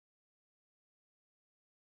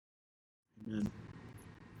Amen.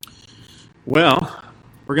 Well,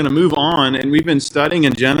 we're going to move on, and we've been studying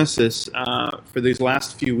in Genesis for these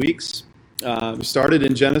last few weeks. We started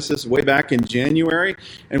in Genesis way back in January,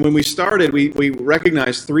 and when we started, we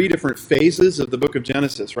recognized three different phases of the book of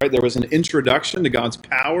Genesis, right? There was an introduction to God's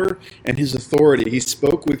power and His authority. He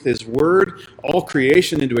spoke with His word all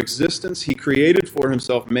creation into existence. He created for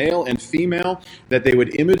Himself male and female, that they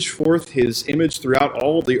would image forth His image throughout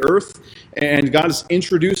all the earth, and God is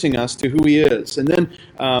introducing us to who He is. And then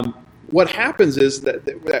what happens is that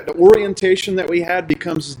the orientation that we had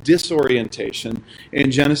becomes disorientation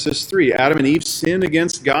in Genesis 3. Adam and Eve sin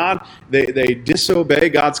against God. They disobey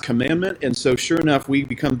God's commandment, and so sure enough, we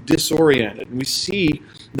become disoriented. And we see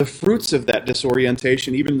the fruits of that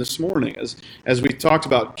disorientation even this morning. As we talked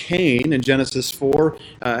about, Cain in Genesis 4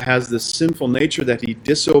 has this sinful nature that he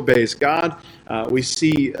disobeys God. We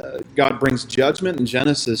see God brings judgment in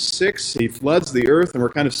Genesis 6. He floods the earth, and we're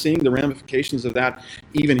kind of seeing the ramifications of that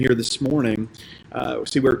even here this morning.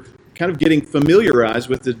 We're kind of getting familiarized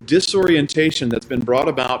with the disorientation that's been brought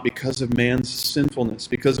about because of man's sinfulness,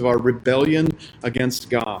 because of our rebellion against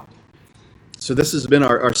God. So this has been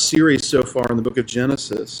our series so far in the book of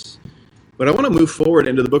Genesis. But I want to move forward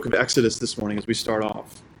into the book of Exodus this morning as we start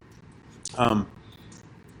off.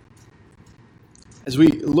 As we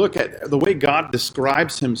look at the way God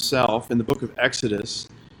describes Himself in the book of Exodus,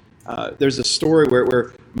 there's a story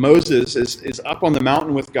where Moses is up on the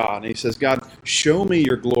mountain with God, and he says, "God, show me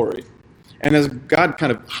your glory." And as God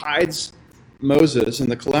kind of hides Moses in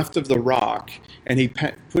the cleft of the rock, and he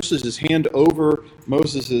pushes his hand over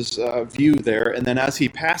Moses' view there, and then as he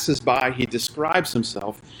passes by, he describes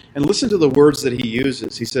himself. And listen to the words that he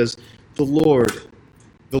uses. He says, the Lord,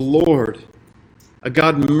 a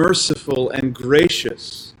God merciful and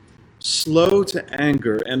gracious, slow to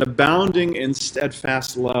anger, and abounding in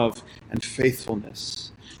steadfast love and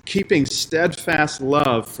faithfulness, keeping steadfast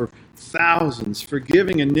love for thousands,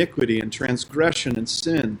 forgiving iniquity and transgression and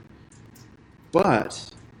sin, but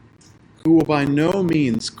who will by no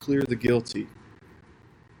means clear the guilty,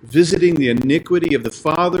 visiting the iniquity of the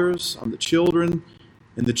fathers on the children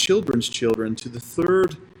and the children's children to the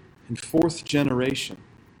third and fourth generation.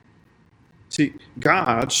 See,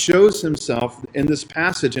 God shows Himself in this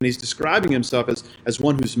passage, and He's describing Himself as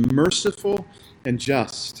one who's merciful and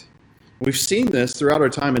just. We've seen this throughout our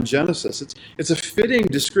time in Genesis. It's a fitting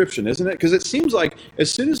description, isn't it? Because it seems like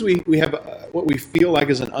as soon as we have what we feel like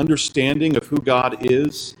is an understanding of who God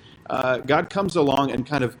is, God comes along and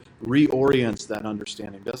kind of reorients that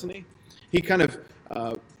understanding, doesn't He? He kind of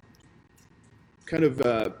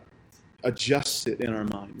adjusts it in our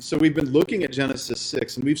minds. So we've been looking at Genesis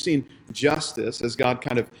 6, and we've seen justice as God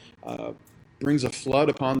kind of brings a flood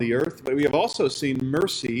upon the earth, but we have also seen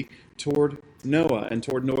mercy toward Noah and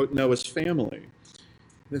toward Noah's family.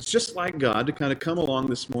 And it's just like God to kind of come along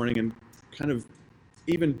this morning and kind of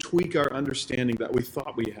even tweak our understanding that we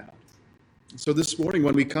thought we had. So this morning,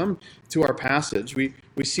 when we come to our passage, we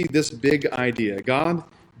see this big idea. God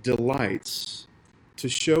delights to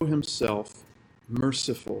show Himself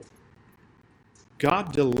merciful.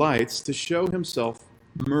 God delights to show Himself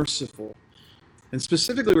merciful. And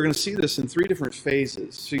specifically, we're going to see this in three different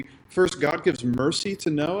phases. See, first, God gives mercy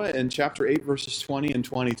to Noah in chapter 8, verses 20 and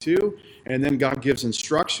 22. And then God gives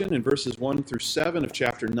instruction in verses 1 through 7 of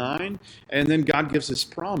chapter 9. And then God gives His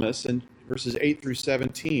promise in verses 8 through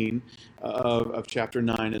 17 of chapter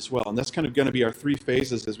 9 as well. And that's kind of going to be our three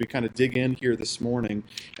phases as we kind of dig in here this morning.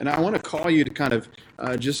 And I want to call you to kind of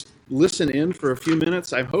just listen in for a few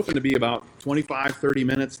minutes. I'm hoping to be about 25, 30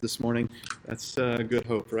 minutes this morning. That's good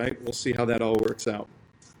hope, right? We'll see how that all works out.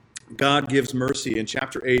 God gives mercy in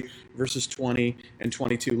chapter 8, verses 20 and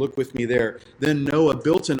 22. Look with me there. Then Noah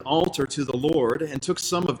built an altar to the Lord and took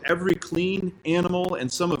some of every clean animal and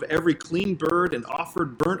some of every clean bird and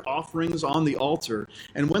offered burnt offerings on the altar.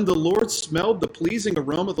 And when the Lord smelled the pleasing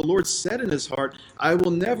aroma, the Lord said in His heart, I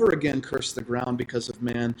will never again curse the ground because of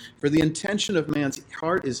man, for the intention of man's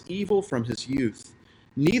heart is evil from his youth.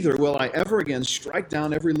 Neither will I ever again strike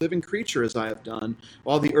down every living creature as I have done.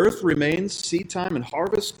 While the earth remains, seed time and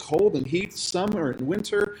harvest, cold and heat, summer and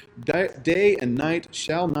winter, day and night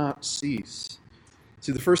shall not cease.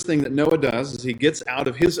 See, the first thing that Noah does is he gets out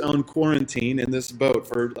of his own quarantine in this boat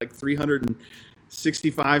for like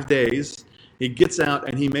 365 days. He gets out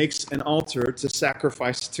and he makes an altar to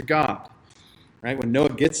sacrifice to God. Right? When Noah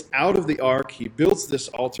gets out of the ark, he builds this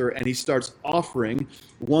altar and he starts offering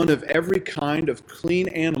one of every kind of clean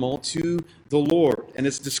animal to the Lord. And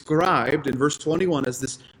it's described in verse 21 as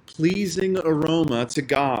this pleasing aroma to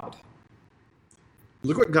God.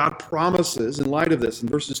 Look what God promises in light of this in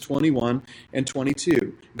verses 21 and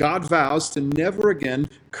 22. God vows to never again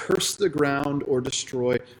curse the ground or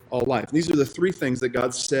destroy all life. These are the three things that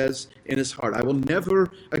God says in his heart. I will never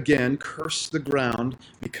again curse the ground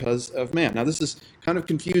because of man. Now, this is kind of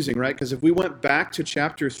confusing, right? Because if we went back to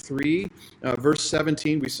chapter 3, verse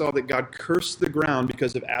 17, we saw that God cursed the ground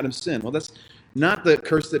because of Adam's sin. Well, that's not the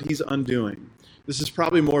curse that he's undoing. This is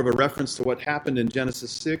probably more of a reference to what happened in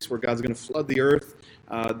Genesis 6, where God's going to flood the earth.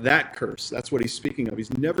 That curse, that's what he's speaking of.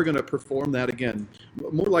 He's never going to perform that again.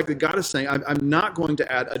 More likely, God is saying, I'm not going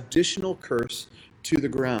to add additional curse to the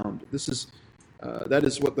ground. That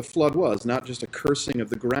is what the flood was, not just a cursing of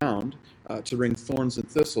the ground to bring thorns and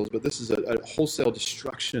thistles, but this is a wholesale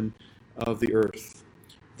destruction of the earth.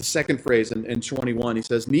 The second phrase in 21, he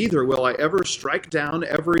says, neither will I ever strike down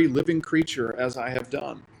every living creature as I have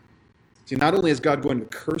done. See, not only is God going to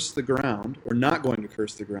curse the ground, or not going to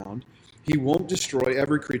curse the ground, he won't destroy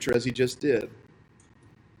every creature as he just did.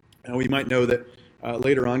 Now, we might know that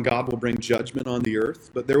later on God will bring judgment on the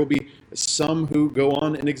earth, but there will be some who go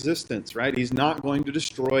on in existence, right? He's not going to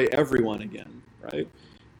destroy everyone again, right?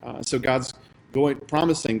 So God's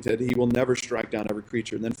promising that he will never strike down every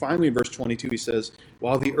creature. And then finally in verse 22 he says,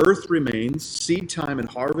 while the earth remains, seed time and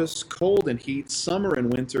harvest, cold and heat, summer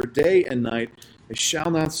and winter, day and night, they shall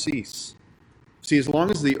not cease. See, as long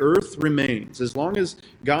as the earth remains, as long as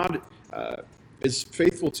God is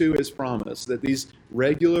faithful to his promise that these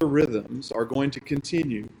regular rhythms are going to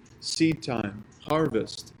continue, seed time,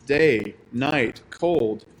 harvest, day, night,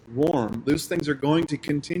 cold, warm, those things are going to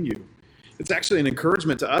continue. It's actually an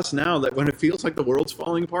encouragement to us now that when it feels like the world's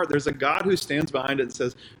falling apart, there's a God who stands behind it and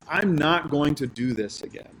says, I'm not going to do this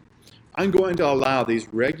again. I'm going to allow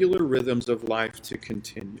these regular rhythms of life to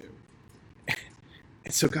continue.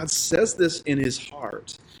 And so God says this in his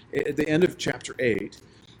heart at the end of chapter 8,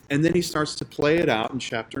 and then he starts to play it out in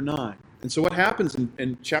chapter 9. And so what happens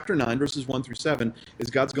in chapter 9, verses 1 through 7, is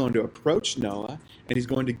God's going to approach Noah, and he's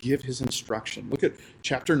going to give his instruction. Look at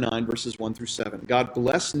chapter 9, verses 1 through 7. God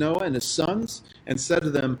blessed Noah and his sons and said to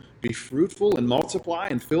them, be fruitful and multiply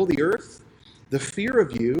and fill the earth. The fear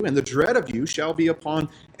of you and the dread of you shall be upon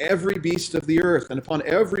every beast of the earth, and upon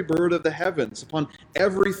every bird of the heavens, upon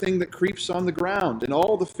everything that creeps on the ground, and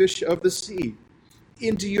all the fish of the sea.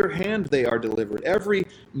 Into your hand they are delivered. Every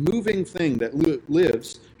moving thing that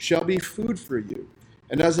lives shall be food for you.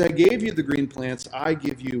 And as I gave you the green plants, I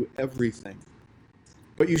give you everything.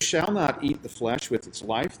 But you shall not eat the flesh with its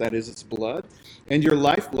life, that is its blood. And your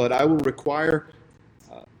lifeblood I will require,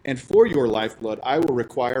 and for your lifeblood I will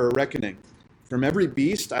require a reckoning. From every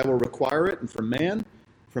beast I will require it, and from man,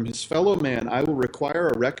 from his fellow man, I will require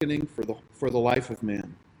a reckoning for the life of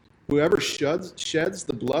man. Whoever sheds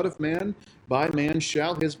the blood of man, by man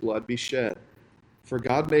shall his blood be shed. For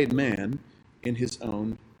God made man in his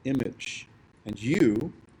own image. And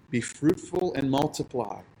you be fruitful and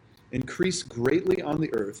multiply. Increase greatly on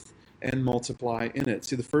the earth and multiply in it.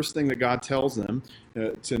 See, the first thing that God tells them,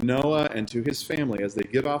 to Noah and to his family as they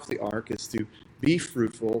get off the ark, is to be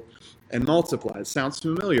fruitful and multiply. It sounds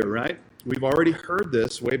familiar, right? We've already heard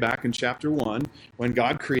this way back in chapter 1. When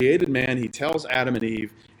God created man, he tells Adam and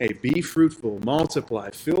Eve, hey, be fruitful, multiply,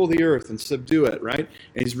 fill the earth, and subdue it, right?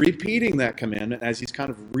 And he's repeating that commandment as he's kind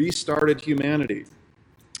of restarted humanity.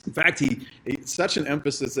 In fact, it's such an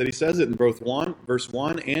emphasis that he says it in both verse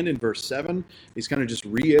 1 and in verse 7. He's kind of just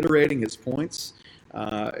reiterating his points.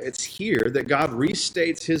 It's here that God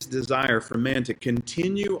restates his desire for man to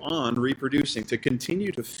continue on reproducing, to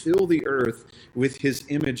continue to fill the earth with his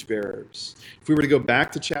image bearers. If we were to go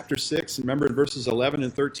back to chapter 6, remember in verses 11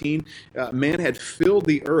 and 13, man had filled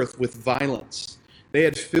the earth with violence. They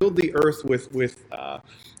had filled the earth with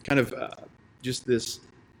just this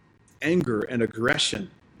anger and aggression.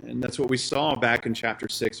 And that's what we saw back in chapter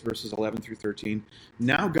 6, verses 11 through 13.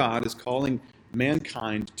 Now God is calling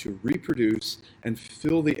mankind to reproduce and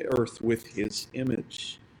fill the earth with his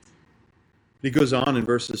image. He goes on in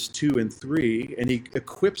verses 2 and 3, and he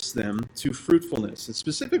equips them to fruitfulness, and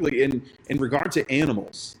specifically in regard to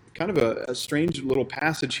animals. Kind of a strange little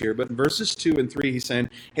passage here, but in verses 2 and 3, he's saying,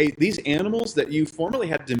 hey, these animals that you formerly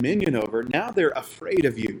had dominion over, now they're afraid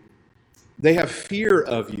of you. They have fear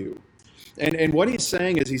of you. And what he's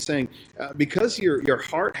saying is, because your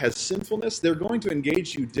heart has sinfulness, they're going to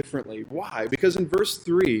engage you differently. Why? Because in verse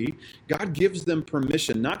 3, God gives them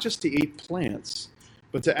permission not just to eat plants,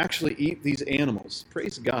 but to actually eat these animals.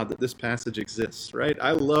 Praise God that this passage exists, right?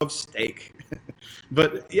 I love steak.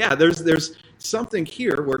 But yeah, there's something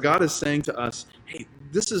here where God is saying to us, hey,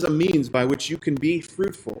 this is a means by which you can be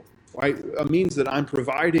fruitful, right? A means that I'm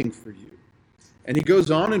providing for you. And he goes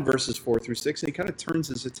on in verses 4 through 6, and he kind of turns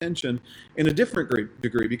his attention in a different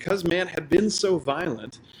degree. Because man had been so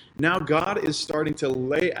violent, now God is starting to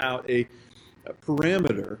lay out a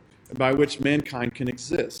parameter by which mankind can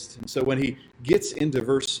exist. And so when he gets into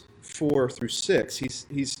verse 4 through 6,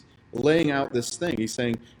 he's laying out this thing. He's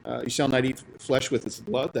saying, you shall not eat flesh with its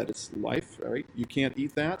blood, that is life, right? You can't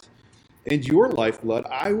eat that. And your lifeblood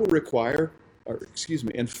I will require,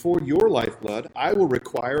 and for your lifeblood I will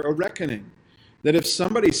require a reckoning. That if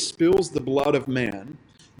somebody spills the blood of man,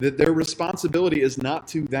 that their responsibility is not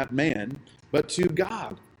to that man, but to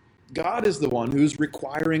God. God is the one who's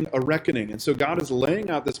requiring a reckoning. And so God is laying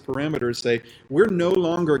out this parameter to say, we're no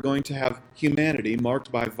longer going to have humanity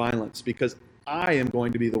marked by violence, because I am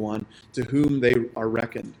going to be the one to whom they are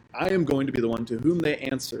reckoned. I am going to be the one to whom they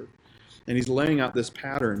answer. And he's laying out this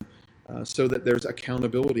pattern so that there's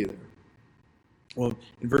accountability there. Well,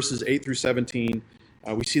 in verses 8 through 17,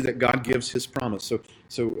 we see that God gives his promise.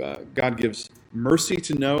 So God gives mercy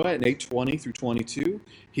to Noah in 8:20 through 22.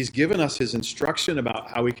 He's given us his instruction about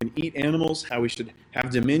how we can eat animals, how we should have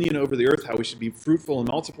dominion over the earth, how we should be fruitful and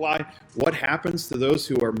multiply, what happens to those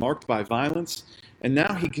who are marked by violence. And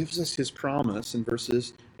now he gives us his promise in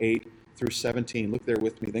verses 8 through 17. Look there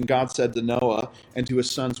with me. Then God said to Noah and to his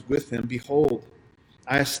sons with him, behold,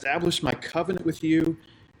 I establish my covenant with you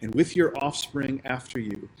and with your offspring after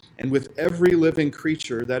you, and with every living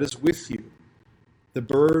creature that is with you, the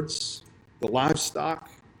birds, the livestock,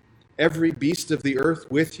 every beast of the earth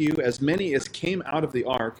with you, as many as came out of the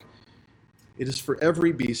ark. It is for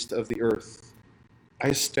every beast of the earth. I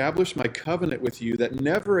establish my covenant with you that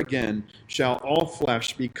never again shall all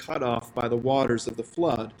flesh be cut off by the waters of the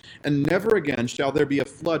flood, and never again shall there be a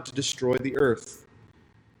flood to destroy the earth.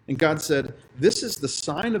 And God said, this is the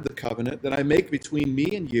sign of the covenant that I make between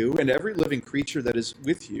me and you and every living creature that is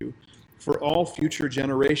with you for all future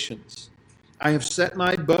generations. I have set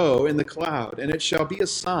my bow in the cloud, and it shall be a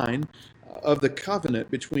sign of the covenant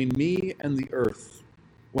between me and the earth.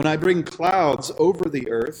 When I bring clouds over the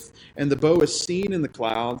earth, and the bow is seen in the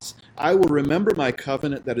clouds, I will remember my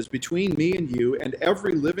covenant that is between me and you and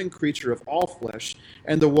every living creature of all flesh,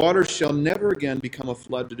 and the waters shall never again become a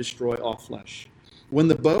flood to destroy all flesh. When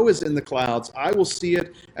the bow is in the clouds, I will see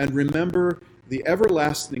it and remember the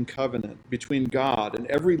everlasting covenant between God and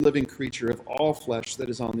every living creature of all flesh that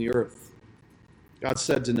is on the earth. God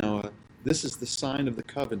said to Noah, this is the sign of the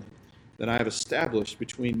covenant that I have established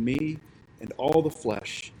between me and all the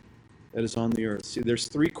flesh that is on the earth. See, there's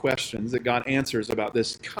three questions that God answers about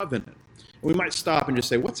this covenant. We might stop and just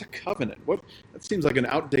say, what's a covenant? That seems like an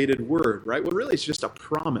outdated word, right? Well, really, it's just a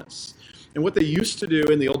promise. And what they used to do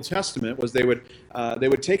in the Old Testament was they would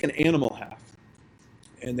take an animal half,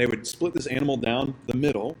 and they would split this animal down the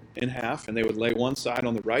middle in half, and they would lay one side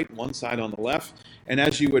on the right, one side on the left. And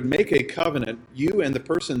as you would make a covenant, you and the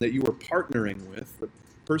person that you were partnering with, the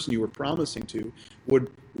person you were promising to, would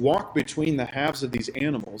walk between the halves of these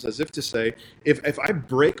animals as if to say, if I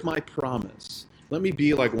break my promise, let me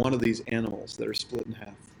be like one of these animals that are split in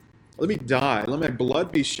half. Let me die. Let my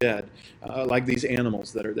blood be shed like these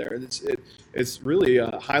animals that are there. It's really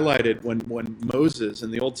highlighted when Moses in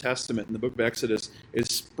the Old Testament, in the book of Exodus, is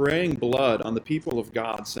spraying blood on the people of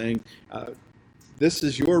God, saying, this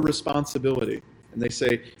is your responsibility. And they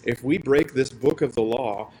say, if we break this book of the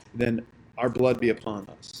law, then our blood be upon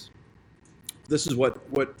us. This is what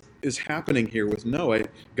is happening here with Noah.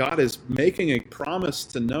 God is making a promise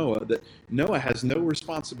to Noah that Noah has no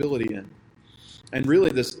responsibility in. And really,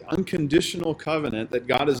 this unconditional covenant that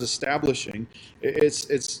God is establishing,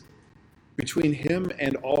 it's between him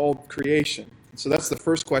and all creation. So that's the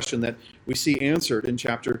first question that we see answered in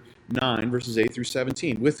chapter 9, verses 8 through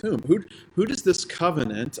 17. With whom? Who does this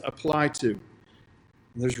covenant apply to?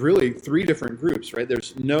 There's really three different groups, right?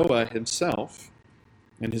 There's Noah himself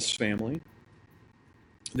and his family.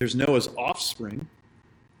 There's Noah's offspring.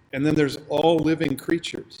 And then there's all living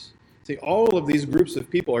creatures. See, all of these groups of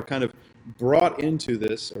people are kind of brought into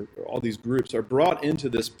this, or all these groups are brought into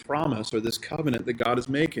this promise or this covenant that God is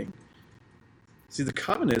making. See, the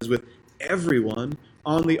covenant is with everyone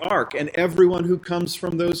on the ark and everyone who comes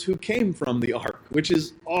from those who came from the ark, which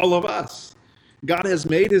is all of us. God has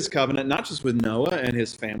made his covenant not just with Noah and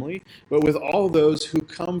his family, but with all those who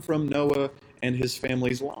come from Noah and his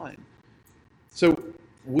family's line. So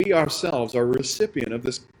we ourselves are a recipient of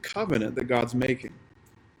this covenant that God's making.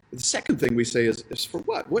 The second thing we say is for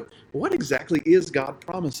what? What exactly is God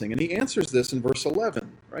promising? And he answers this in verse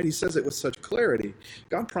 11. right? He says it with such clarity.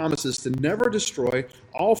 God promises to never destroy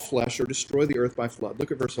all flesh or destroy the earth by flood.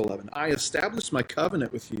 Look at verse 11. I establish my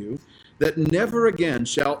covenant with you that never again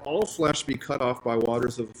shall all flesh be cut off by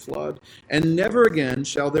waters of the flood, and never again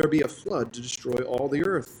shall there be a flood to destroy all the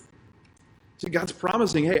earth. See, God's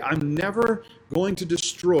promising, hey, I'm never going to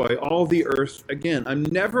destroy all the earth again. I'm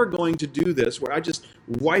never going to do this where I just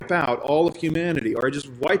wipe out all of humanity or I just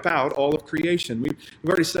wipe out all of creation. We've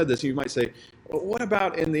already said this. You might say, well, what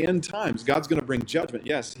about in the end times? God's going to bring judgment.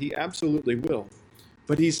 Yes, he absolutely will.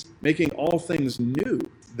 But he's making all things new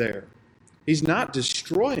there. He's not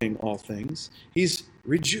destroying all things. He's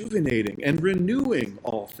rejuvenating and renewing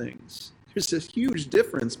all things. There's this huge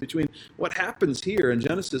difference between what happens here in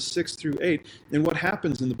Genesis 6 through 8 and what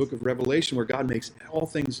happens in the book of Revelation where God makes all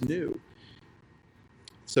things new.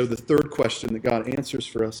 So the third question that God answers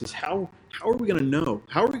for us is how are we going to know?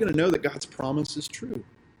 How are we going to know that God's promise is true?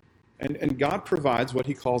 And God provides what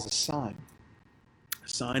he calls a sign. A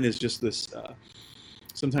sign is just this,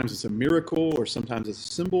 sometimes it's a miracle or sometimes it's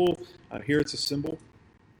a symbol. Here it's a symbol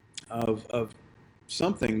of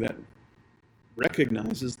something that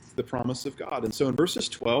recognizes the promise of God. And so in verses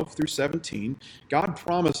 12 through 17, God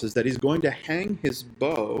promises that he's going to hang his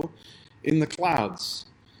bow in the clouds.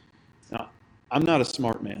 Now, I'm not a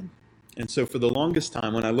smart man. And so for the longest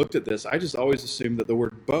time when I looked at this, I just always assumed that the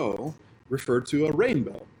word bow referred to a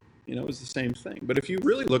rainbow. You know, it was the same thing. But if you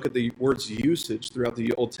really look at the word's usage throughout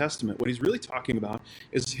the Old Testament, what he's really talking about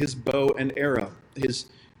is his bow and arrow, his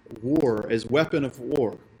war, his weapon of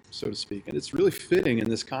war, so to speak. And it's really fitting in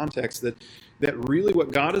this context that really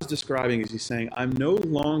what God is describing is he's saying, I'm no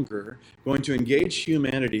longer going to engage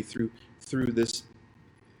humanity through this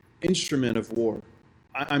instrument of war.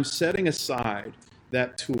 I'm setting aside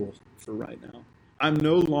that tool for right now. I'm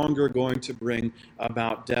no longer going to bring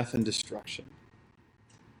about death and destruction.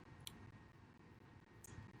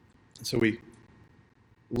 And so we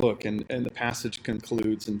look, and the passage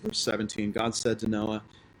concludes in verse 17. God said to Noah,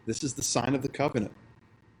 this is the sign of the covenant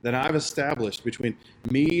that I've established between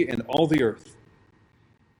me and all the earth.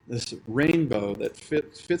 This rainbow that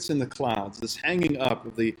fits in the clouds, this hanging up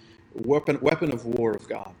of the weapon of war of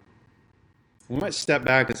God. We might step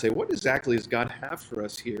back and say, what exactly does God have for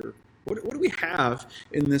us here? What do we have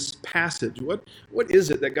in this passage? What is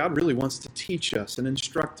it that God really wants to teach us and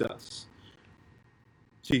instruct us?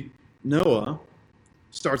 See, Noah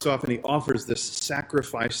starts off and he offers this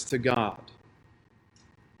sacrifice to God.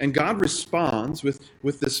 And God responds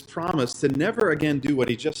with this promise to never again do what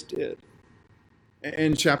he just did.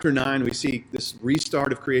 In chapter 9, we see this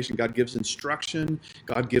restart of creation. God gives instruction.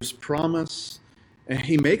 God gives promise. And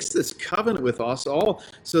he makes this covenant with us all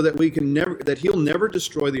so that that he'll never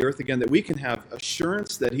destroy the earth again, that we can have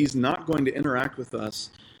assurance that he's not going to interact with us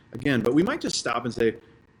again. But we might just stop and say,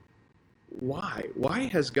 why? Why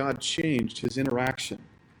has God changed his interaction?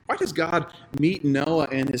 Why does God meet Noah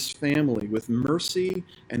and his family with mercy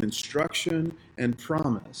and instruction and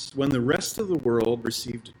promise when the rest of the world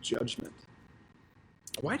received judgment?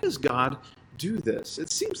 Why does God do this?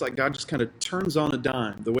 It seems like God just kind of turns on a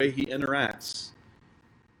dime the way he interacts.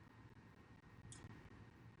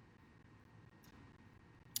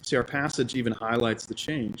 See, our passage even highlights the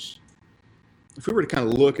change. If we were to kind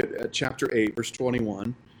of look at chapter 8, verse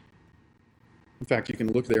 21, in fact, you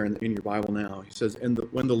can look there in your Bible now. He says,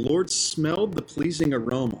 when the Lord smelled the pleasing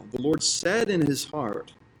aroma, the Lord said in his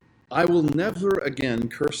heart, I will never again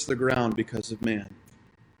curse the ground because of man.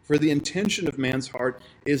 For the intention of man's heart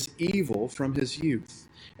is evil from his youth.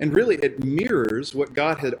 And really, it mirrors what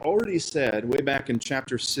God had already said way back in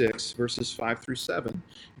chapter 6, verses 5 through 7.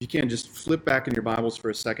 If you can, just flip back in your Bibles for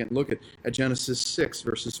a second. Look at Genesis 6,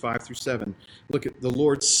 verses 5 through 7. Look at the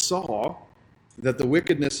Lord saw that the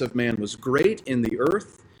wickedness of man was great in the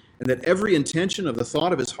earth, and that every intention of the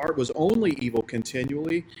thought of his heart was only evil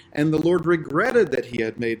continually. And the Lord regretted that he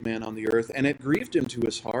had made man on the earth, and it grieved him to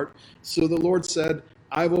his heart. So the Lord said,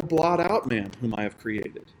 I will blot out man whom I have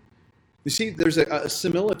created. You see, there's a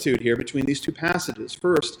similitude here between these two passages.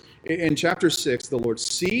 First, in chapter 6, the Lord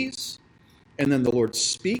sees, and then the Lord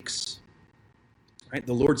speaks. Right?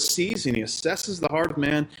 The Lord sees, and he assesses the heart of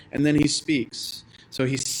man, and then he speaks. So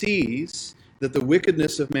he sees that the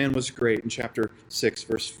wickedness of man was great in chapter 6,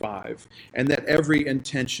 verse 5, and that every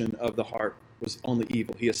intention of the heart was only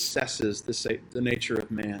evil. He assesses the nature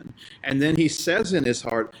of man. And then he says in his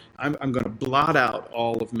heart, I'm going to blot out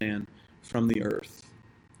all of man from the earth.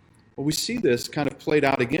 Well, we see this kind of played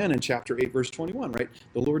out again in chapter 8, verse 21, right?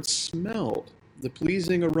 The Lord smelled the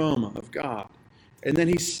pleasing aroma of God. And then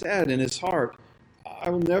he said in his heart, I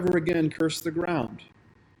will never again curse the ground.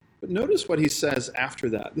 But notice what he says after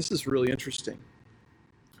that. This is really interesting.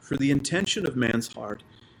 For the intention of man's heart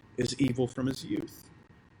is evil from his youth.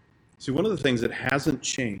 See, one of the things that hasn't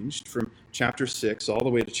changed from chapter 6 all the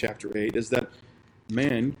way to chapter 8 is that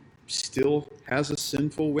man still has a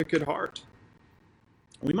sinful, wicked heart.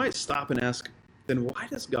 We might stop and ask, then why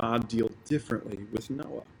does God deal differently with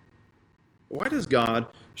Noah? Why does God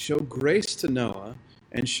show grace to Noah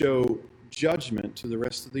and show judgment to the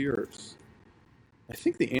rest of the earth? I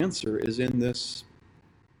think the answer is in this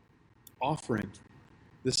offering,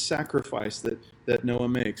 this sacrifice that Noah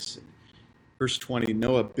makes. Verse 20,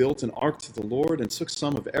 Noah built an ark to the Lord and took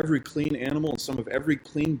some of every clean animal and some of every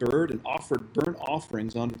clean bird and offered burnt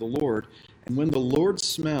offerings unto the Lord. And when the Lord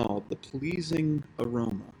smelled the pleasing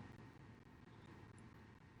aroma.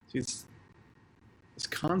 See, it's this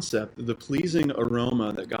concept of the pleasing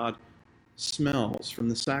aroma that God smells from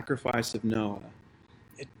the sacrifice of Noah.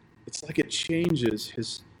 It's like it changes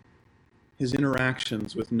his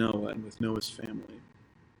interactions with Noah and with Noah's family.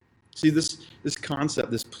 See, this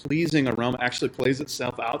concept, this pleasing aroma, actually plays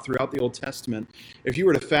itself out throughout the Old Testament. If you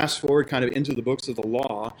were to fast forward kind of into the books of the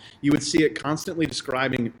law, you would see it constantly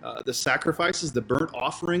describing the sacrifices, the burnt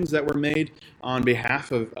offerings that were made on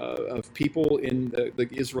behalf of people in the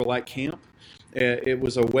Israelite camp. It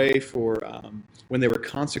was a way for when they were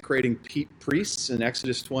consecrating priests in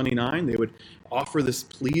Exodus 29, they would offer this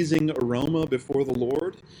pleasing aroma before the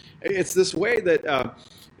Lord. It's this way that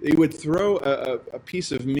they would throw a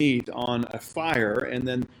piece of meat on a fire, and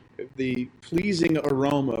then the pleasing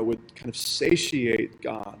aroma would kind of satiate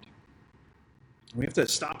God. We have to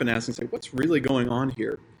stop and ask and say, what's really going on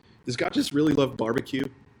here? Does God just really love barbecue?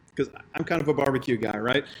 Because I'm kind of a barbecue guy,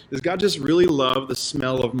 right? Does God just really love the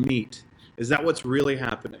smell of meat? Is that what's really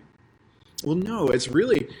happening? Well, no, it's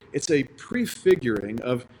a prefiguring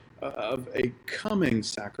of a coming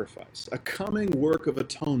sacrifice, a coming work of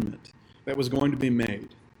atonement that was going to be made.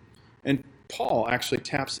 And Paul actually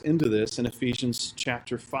taps into this in Ephesians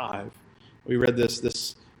chapter 5. We read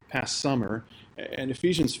this past summer. In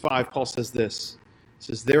Ephesians 5, Paul says this. He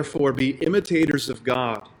says, therefore be imitators of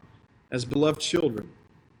God as beloved children,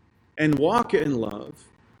 and walk in love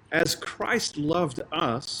as Christ loved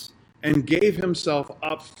us and gave himself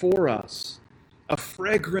up for us, a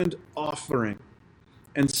fragrant offering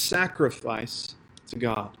and sacrifice to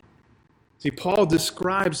God. See, Paul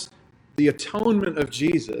describes the atonement of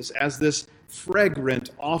Jesus as this fragrant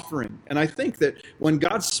offering. And I think that when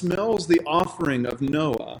God smells the offering of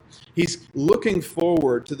Noah, he's looking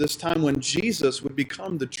forward to this time when Jesus would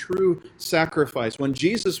become the true sacrifice, when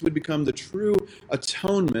Jesus would become the true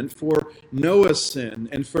atonement for Noah's sin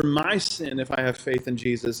and for my sin if I have faith in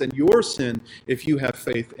Jesus, and your sin if you have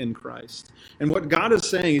faith in Christ. And what God is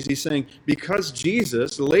saying is he's saying, because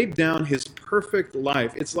Jesus laid down his perfect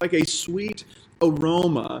life, it's like a sweet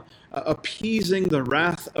aroma appeasing the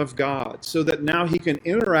wrath of God, so that now he can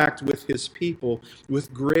interact with his people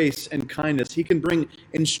with grace and kindness. He can bring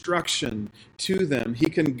instruction to them. He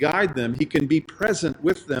can guide them. He can be present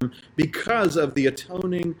with them because of the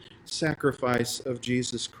atoning sacrifice of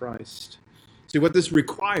Jesus Christ. See, what this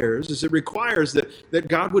requires is it requires that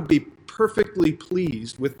God would be perfectly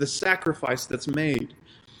pleased with the sacrifice that's made.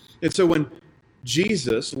 And so when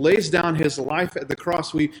Jesus lays down his life at the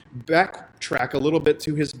cross, we backtrack a little bit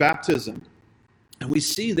to his baptism. And we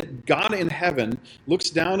see that God in heaven looks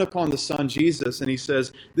down upon the Son, Jesus, and he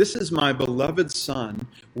says, this is my beloved Son,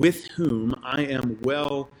 with whom I am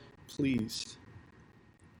well pleased.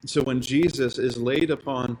 And so when Jesus is laid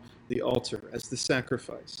upon the altar as the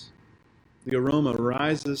sacrifice, the aroma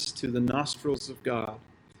rises to the nostrils of God,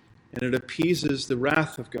 and it appeases the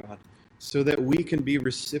wrath of God, so that we can be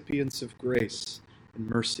recipients of grace and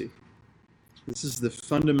mercy. This is the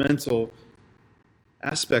fundamental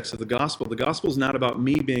aspects of the gospel. The gospel is not about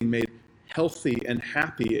me being made healthy and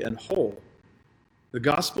happy and whole. The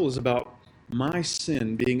gospel is about my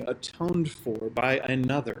sin being atoned for by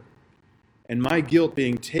another, and my guilt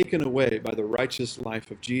being taken away by the righteous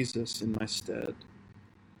life of Jesus in my stead.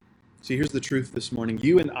 See, here's the truth this morning.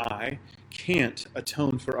 You and I can't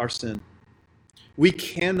atone for our sin. We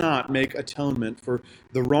cannot make atonement for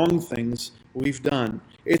the wrong things we've done.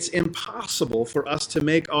 It's impossible for us to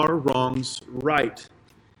make our wrongs right.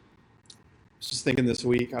 I was just thinking this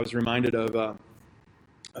week, I was reminded of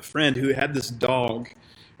a friend who had this dog,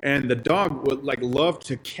 and the dog would love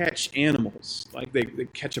to catch animals, like they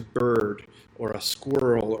catch a bird or a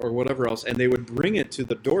squirrel or whatever else, and they would bring it to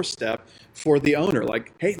the doorstep for the owner.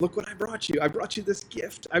 Like, hey, look what I brought you. I brought you this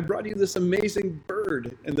gift. I brought you this amazing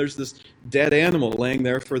bird. And there's this dead animal laying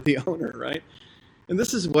there for the owner, right? And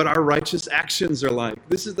this is what our righteous actions are like.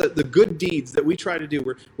 This is the good deeds that we try to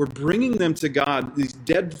do. We're bringing them to God, these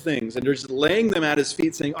dead things, and just laying them at his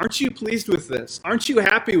feet saying, aren't you pleased with this? Aren't you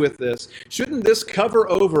happy with this? Shouldn't this cover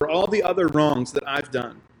over all the other wrongs that I've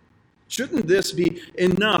done? Shouldn't this be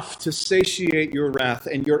enough to satiate your wrath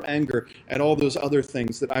and your anger at all those other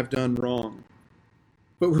things that I've done wrong?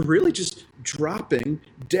 But we're really just dropping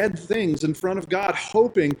dead things in front of God,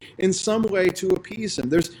 hoping in some way to appease him.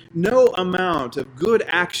 There's no amount of good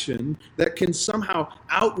action that can somehow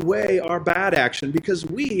outweigh our bad action, because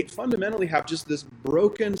we fundamentally have just this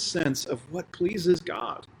broken sense of what pleases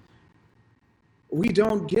God. We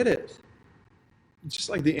don't get it. It's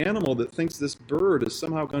just like the animal that thinks this bird is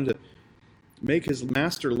somehow going to make his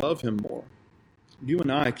master love him more. You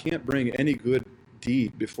and I can't bring any good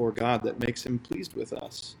deed before God that makes him pleased with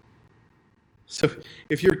us. So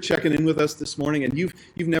if you're checking in with us this morning and you've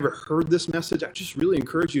never heard this message, I just really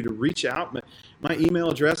encourage you to reach out. My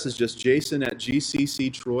email address is just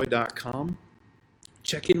jason@gcctroy.com.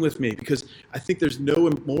 Check in with me, because I think there's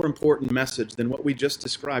no more important message than what we just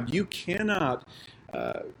described. You cannot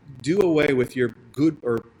do away with your good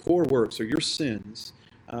or poor works or your sins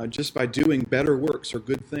just by doing better works or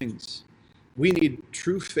good things. We need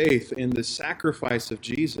true faith in the sacrifice of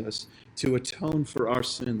Jesus to atone for our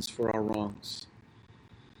sins, for our wrongs.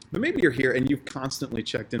 But maybe you're here and you've constantly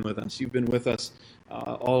checked in with us. You've been with us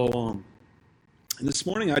all along. And this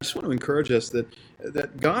morning, I just want to encourage us that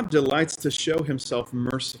God delights to show himself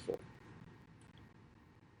merciful.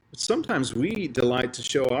 But sometimes we delight to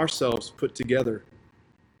show ourselves put together,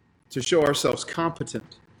 to show ourselves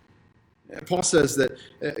competent. Paul says that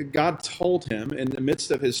God told him in the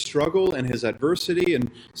midst of his struggle and his adversity in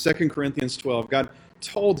 2 Corinthians 12, God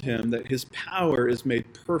told him that his power is made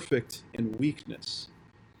perfect in weakness.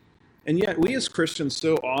 And yet we as Christians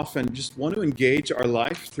so often just want to engage our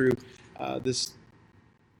life through this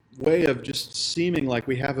way of just seeming like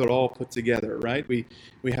we have it all put together, right? We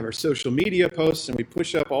have our social media posts and we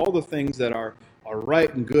push up all the things that are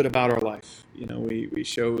right and good about our life. You know, we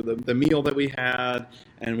show the meal that we had,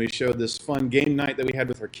 and we show this fun game night that we had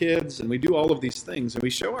with our kids, and we do all of these things, and we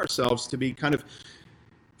show ourselves to be kind of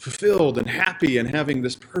fulfilled and happy and having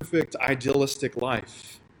this perfect, idealistic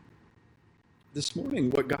life. This morning,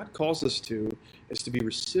 what God calls us to is to be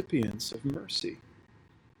recipients of mercy,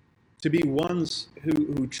 to be ones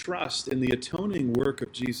who trust in the atoning work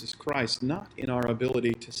of Jesus Christ, not in our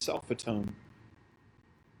ability to self-atone.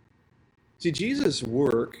 See, Jesus'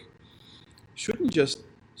 work shouldn't just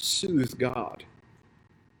soothe God.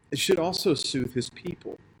 It should also soothe his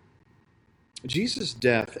people. Jesus'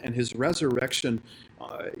 death and his resurrection,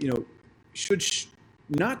 should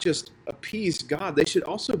not just appease God, they should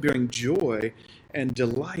also bring joy and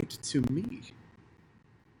delight to me.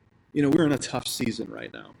 You know, we're in a tough season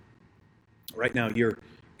right now. Right now, you're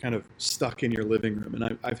kind of stuck in your living room,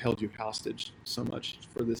 and I've held you hostage so much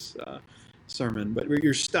for this sermon, but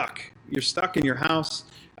you're stuck. You're stuck in your house.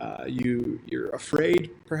 You're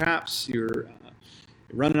afraid, perhaps. You're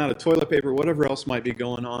running out of toilet paper, whatever else might be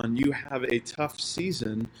going on. You have a tough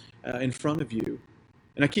season in front of you.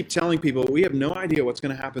 And I keep telling people, we have no idea what's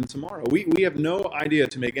going to happen tomorrow. We have no idea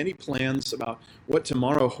to make any plans about what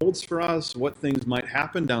tomorrow holds for us, what things might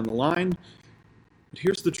happen down the line. But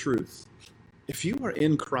here's the truth. If you are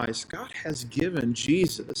in Christ, God has given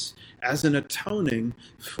Jesus as an atoning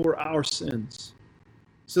for our sins,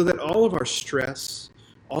 so that all of our stress,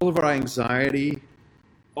 all of our anxiety,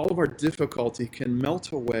 all of our difficulty can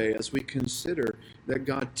melt away as we consider that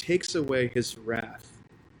God takes away his wrath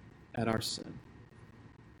at our sin.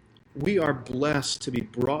 We are blessed to be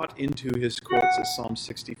brought into his courts, as Psalm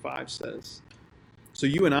 65 says. So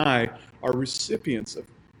you and I are recipients of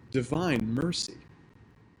divine mercy.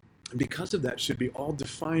 And because of that should be all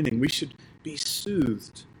defining. We should be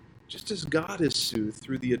soothed, just as God is soothed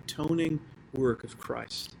through the atoning work of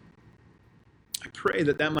Christ. I pray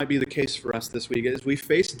that might be the case for us this week. As we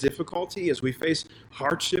face difficulty, as we face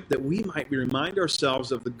hardship, that we might remind ourselves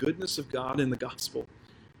of the goodness of God in the gospel.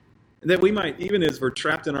 And that we might, even as we're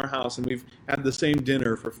trapped in our house and we've had the same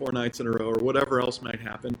dinner for 4 nights in a row or whatever else might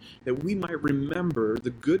happen, that we might remember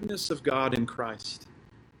the goodness of God in Christ.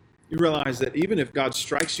 You realize that even if God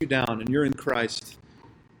strikes you down and you're in Christ,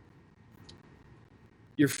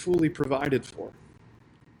 you're fully provided for.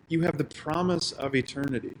 You have the promise of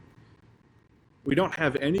eternity. We don't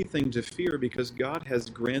have anything to fear because God has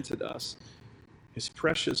granted us his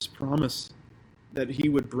precious promise that he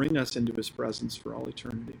would bring us into his presence for all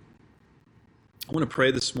eternity. I want to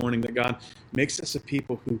pray this morning that God makes us a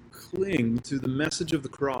people who cling to the message of the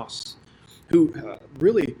cross, who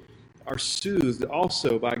really are soothed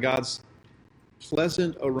also by God's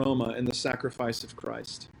pleasant aroma in the sacrifice of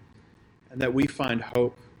Christ, and that we find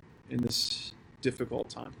hope in this difficult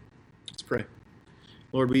time. Let's pray.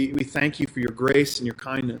 Lord, we thank you for your grace and your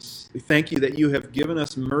kindness. We thank you that you have given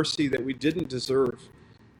us mercy that we didn't deserve.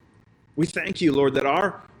 We thank you, Lord, that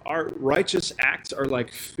our righteous acts are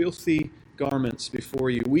like filthy garments before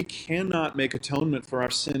you. We cannot make atonement for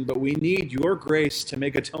our sin, but we need your grace to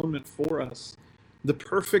make atonement for us. The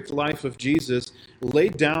perfect life of Jesus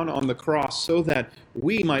laid down on the cross so that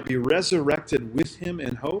we might be resurrected with him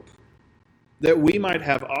in hope, that we might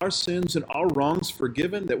have our sins and our wrongs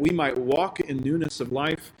forgiven, that we might walk in newness of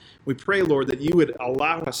life. We pray, Lord, that you would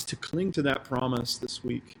allow us to cling to that promise this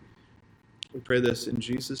week. We pray this in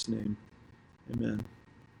Jesus' name. Amen.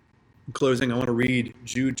 In closing, I want to read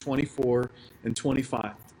Jude 24 and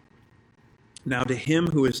 25. Now to him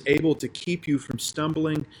who is able to keep you from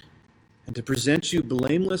stumbling and to present you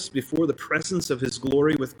blameless before the presence of his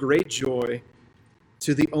glory with great joy,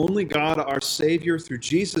 to the only God, our Savior, through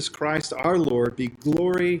Jesus Christ our Lord, be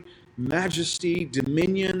glory, majesty,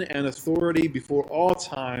 dominion, and authority before all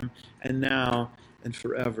time, and now and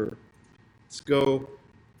forever. Let's go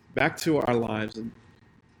back to our lives and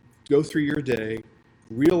go through your day,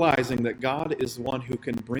 realizing that God is the one who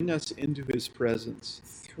can bring us into his presence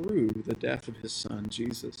through the death of his Son,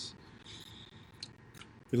 Jesus.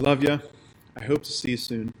 We love you. I hope to see you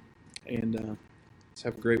soon. And let's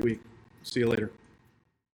have a great week. See you later.